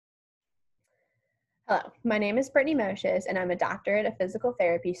Hello, my name is Brittany Moshos, and I'm a doctorate of physical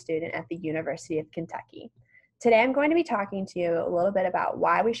therapy student at the University of Kentucky. Today, I'm going to be talking to you a little bit about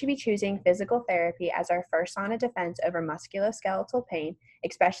why we should be choosing physical therapy as our first line of defense over musculoskeletal pain,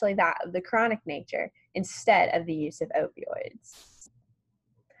 especially that of the chronic nature, instead of the use of opioids.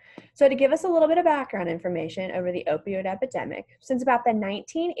 So to give us a little bit of background information over the opioid epidemic, since about the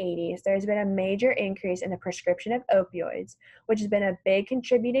 1980s, there's been a major increase in the prescription of opioids, which has been a big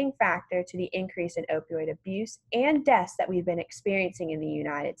contributing factor to the increase in opioid abuse and deaths that we've been experiencing in the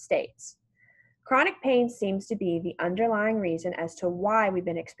United States. Chronic pain seems to be the underlying reason as to why we've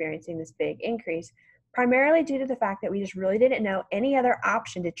been experiencing this big increase, primarily due to the fact that we just really didn't know any other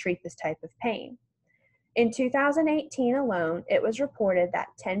option to treat this type of pain. In 2018 alone, it was reported that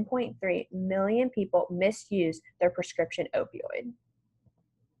 10.3 million people misused their prescription opioid.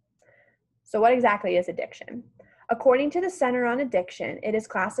 So what exactly is addiction? According to the Center on Addiction, it is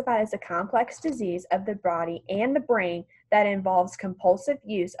classified as a complex disease of the body and the brain that involves compulsive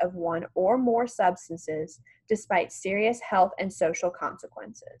use of one or more substances despite serious health and social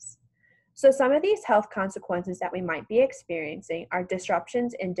consequences. So some of these health consequences that we might be experiencing are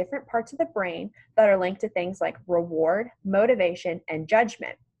disruptions in different parts of the brain that are linked to things like reward, motivation, and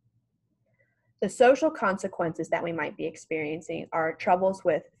judgment. The social consequences that we might be experiencing are troubles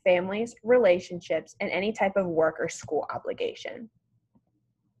with families, relationships, and any type of work or school obligation.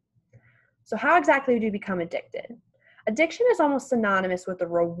 So how exactly do we become addicted? Addiction is almost synonymous with the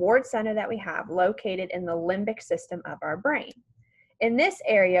reward center that we have located in the limbic system of our brain. In this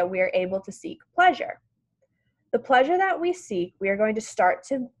area, we are able to seek pleasure. The pleasure that we seek, we are going to start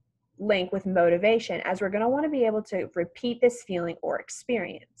to link with motivation, as we're going to want to be able to repeat this feeling or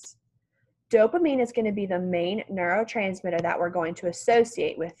experience. Dopamine is going to be the main neurotransmitter that we're going to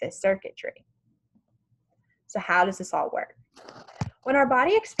associate with this circuitry. So how does this all work? When our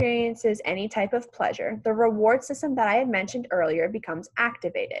body experiences any type of pleasure, the reward system that I had mentioned earlier becomes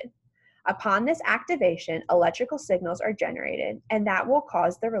activated. Upon this activation, electrical signals are generated, and that will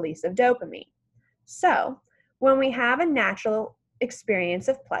cause the release of dopamine. So, when we have a natural experience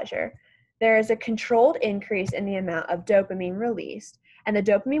of pleasure, there is a controlled increase in the amount of dopamine released, and the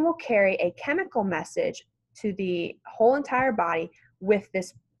dopamine will carry a chemical message to the whole entire body with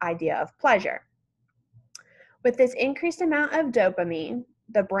this idea of pleasure. With this increased amount of dopamine,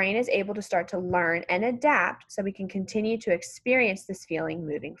 the brain is able to start to learn and adapt so we can continue to experience this feeling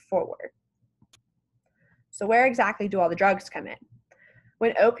moving forward. So where exactly do all the drugs come in?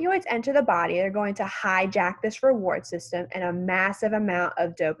 When opioids enter the body, they're going to hijack this reward system and a massive amount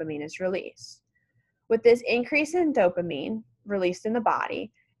of dopamine is released. With this increase in dopamine released in the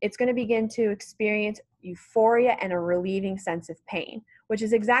body, it's going to begin to experience euphoria and a relieving sense of pain, which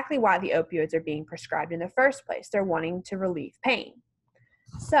is exactly why the opioids are being prescribed in the first place. They're wanting to relieve pain.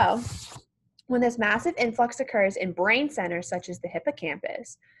 So, when this massive influx occurs in brain centers such as the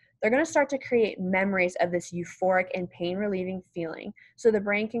hippocampus, they're going to start to create memories of this euphoric and pain-relieving feeling so the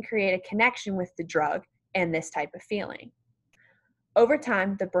brain can create a connection with the drug and this type of feeling. Over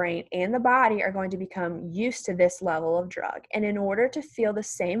time, the brain and the body are going to become used to this level of drug, and in order to feel the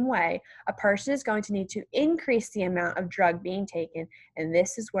same way, a person is going to need to increase the amount of drug being taken, and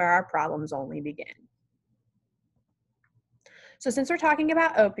this is where our problems only begin. So since we're talking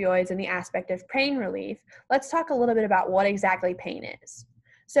about opioids and the aspect of pain relief, let's talk a little bit about what exactly pain is.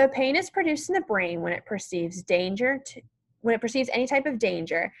 So pain is produced in the brain when it perceives any type of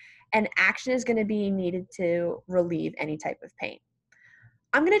danger, and action is going to be needed to relieve any type of pain.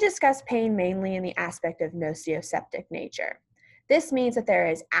 I'm going to discuss pain mainly in the aspect of nociceptive nature. This means that there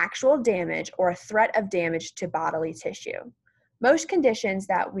is actual damage or a threat of damage to bodily tissue. Most conditions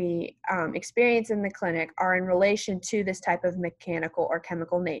that we experience in the clinic are in relation to this type of mechanical or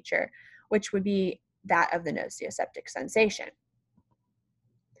chemical nature, which would be that of the nociceptive sensation.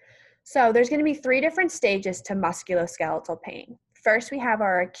 So there's going to be 3 different stages to musculoskeletal pain. First, we have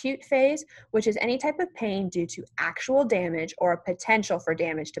our acute phase, which is any type of pain due to actual damage or a potential for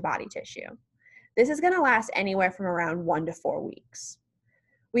damage to body tissue. This is going to last anywhere from around 1 to 4 weeks.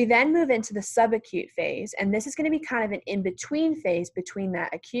 We then move into the subacute phase, and this is going to be kind of an in-between phase between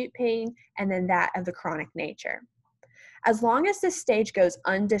that acute pain and then that of the chronic nature. As long as this stage goes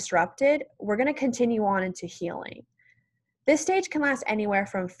undisrupted, we're going to continue on into healing. This stage can last anywhere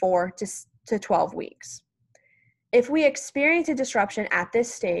from 4 to 12 weeks. If we experience a disruption at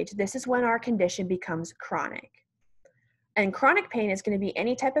this stage, this is when our condition becomes chronic. And chronic pain is going to be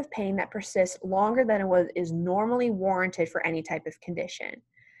any type of pain that persists longer than is normally warranted for any type of condition.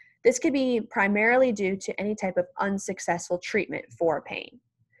 This could be primarily due to any type of unsuccessful treatment for pain.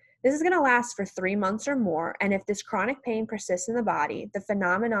 This is going to last for 3 months or more, and if this chronic pain persists in the body, the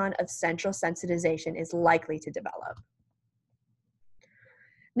phenomenon of central sensitization is likely to develop.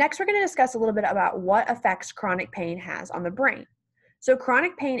 Next, we're going to discuss a little bit about what effects chronic pain has on the brain. So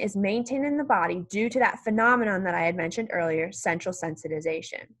chronic pain is maintained in the body due to that phenomenon that I had mentioned earlier, central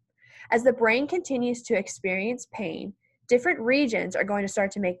sensitization. As the brain continues to experience pain, different regions are going to start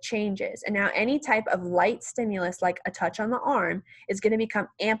to make changes, and now any type of light stimulus like a touch on the arm is going to become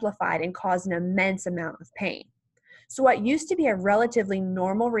amplified and cause an immense amount of pain. So what used to be a relatively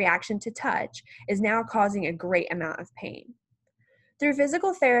normal reaction to touch is now causing a great amount of pain. Through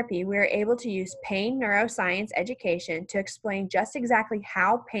physical therapy, we are able to use pain neuroscience education to explain just exactly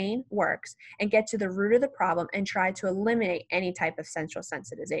how pain works and get to the root of the problem and try to eliminate any type of central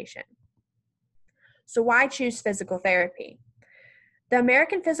sensitization. So why choose physical therapy? The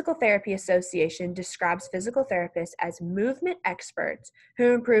American Physical Therapy Association describes physical therapists as movement experts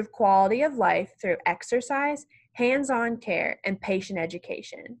who improve quality of life through exercise, hands-on care, and patient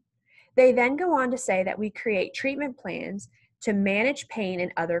education. They then go on to say that we create treatment plans to manage pain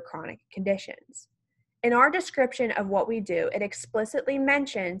and other chronic conditions. In our description of what we do, it explicitly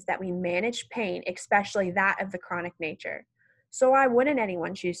mentions that we manage pain, especially that of the chronic nature. So why wouldn't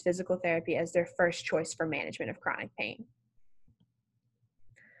anyone choose physical therapy as their first choice for management of chronic pain?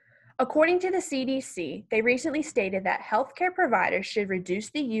 According to the CDC, they recently stated that healthcare providers should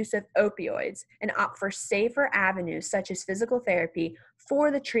reduce the use of opioids and opt for safer avenues such as physical therapy for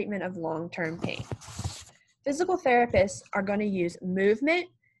the treatment of long-term pain. Physical therapists are going to use movement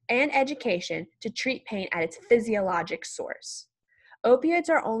and education to treat pain at its physiologic source. Opioids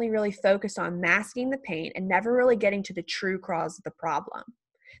are only really focused on masking the pain and never really getting to the true cause of the problem.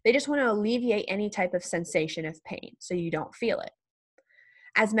 They just want to alleviate any type of sensation of pain so you don't feel it.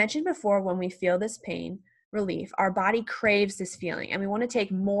 As mentioned before, when we feel this pain relief, our body craves this feeling and we want to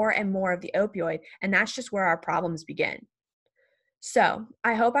take more and more of the opioid, and that's just where our problems begin. So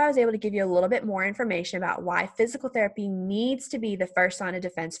I hope I was able to give you a little bit more information about why physical therapy needs to be the first line of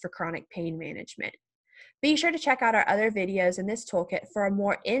defense for chronic pain management. Be sure to check out our other videos in this toolkit for a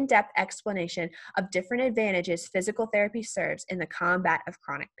more in-depth explanation of different advantages physical therapy serves in the combat of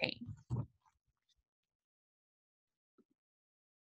chronic pain.